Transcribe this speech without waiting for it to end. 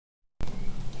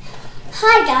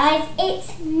Hi guys,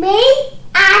 it's me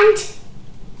and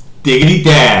Diggity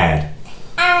Dad.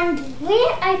 And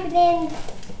we're opening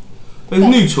A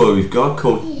new toy we've got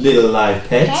called Little Live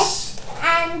Pets.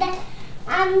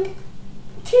 And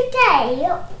today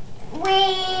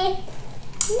we're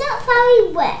not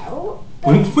very well.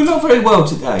 We're not very well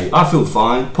today. I feel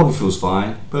fine, Poppy feels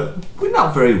fine, but we're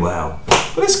not very well.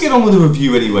 But let's get on with the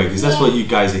review anyway, because that's what you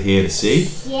guys are here to see.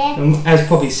 Yeah. And as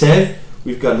Poppy said,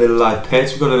 we've got Little Live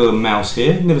Pets. We've got a little mouse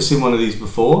here. Never seen one of these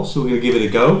before, so we're going to give it a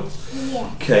go.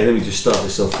 Yeah. Okay, let me just start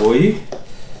this off for you.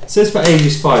 It says for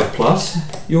ages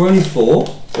 5+. You're only 4,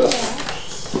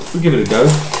 but we'll give it a go,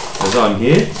 as I'm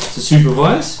here to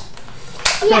supervise.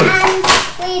 Yeah,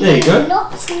 and there you go. do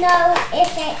not know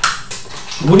if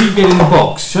it's... What do you get in the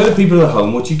box? Show the people at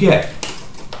home what you get.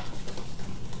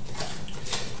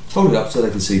 Hold it up so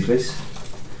they can see, please.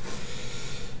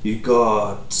 You've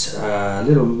got a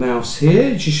little mouse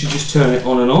here. You should just turn it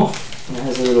on and off. It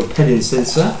has a little petting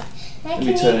sensor. Let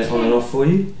me turn it on and off for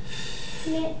you.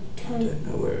 I don't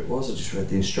know where it was. I just read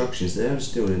the instructions there and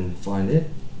still didn't find it.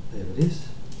 There it is.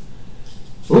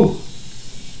 Oh!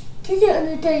 Is it on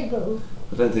the table?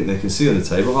 I don't think they can see on the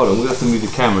table. Hold on, we'll have to move the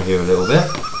camera here a little bit.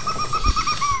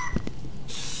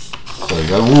 There we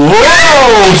go.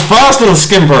 Whoa! It's fast, little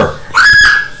skimper!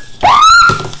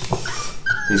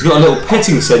 He's got a little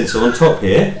petting sensor on top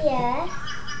here. Yeah.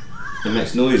 It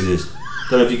makes noises.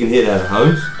 Don't know if you can hear that at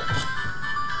home.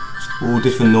 All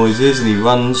different noises, and he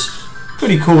runs.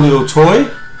 Pretty cool little toy.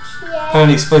 Yeah.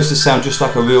 Apparently it's supposed to sound just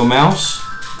like a real mouse.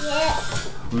 Yeah.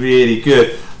 Really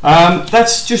good.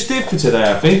 That's just it for today,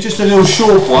 I think. Just a little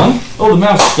short one. Oh, the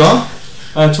mouse is gone.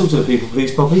 Talk to the people,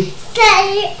 please, Poppy. So,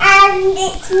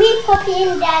 it's me, Poppy,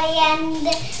 and Daddy,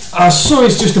 and... Sorry,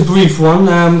 it's just a brief one.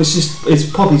 It's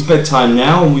Poppy's bedtime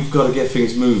now, and we've got to get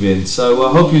things moving. So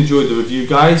I hope you enjoyed the review,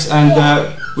 guys, and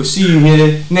we'll see you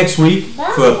here next week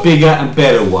for a bigger and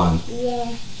better one.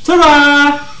 Yeah.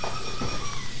 Ta-da!